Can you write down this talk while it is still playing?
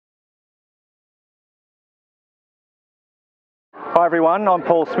Hi everyone, I'm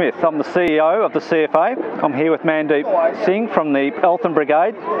Paul Smith. I'm the CEO of the CFA. I'm here with Manny Singh from the Eltham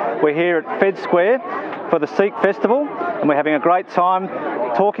Brigade. We're here at Fed Square for the Sikh Festival and we're having a great time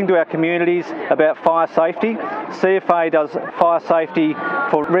talking to our communities about fire safety. CFA does fire safety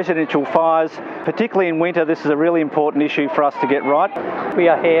for residential fires, particularly in winter. This is a really important issue for us to get right. We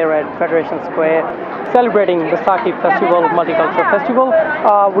are here at Federation Square celebrating the Sikh Festival, Multicultural Festival.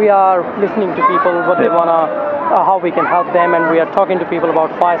 We are listening to people, what they want to how we can help them, and we are talking to people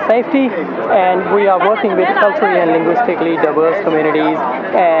about fire safety, and we are working with culturally and linguistically diverse communities,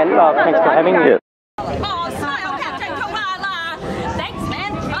 and thanks for having me. Thanks,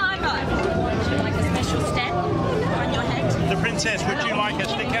 man. Would you like a special stamp on your head? The Princess, would you like a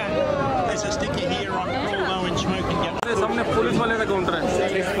sticker? There's a sticker here on Crawl Low and Smoke and Get. सामने police वाले का counter है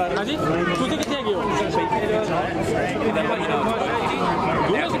हाँ जी तुझे कितने आ गए हो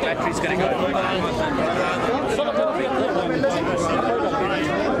batteries करेंगे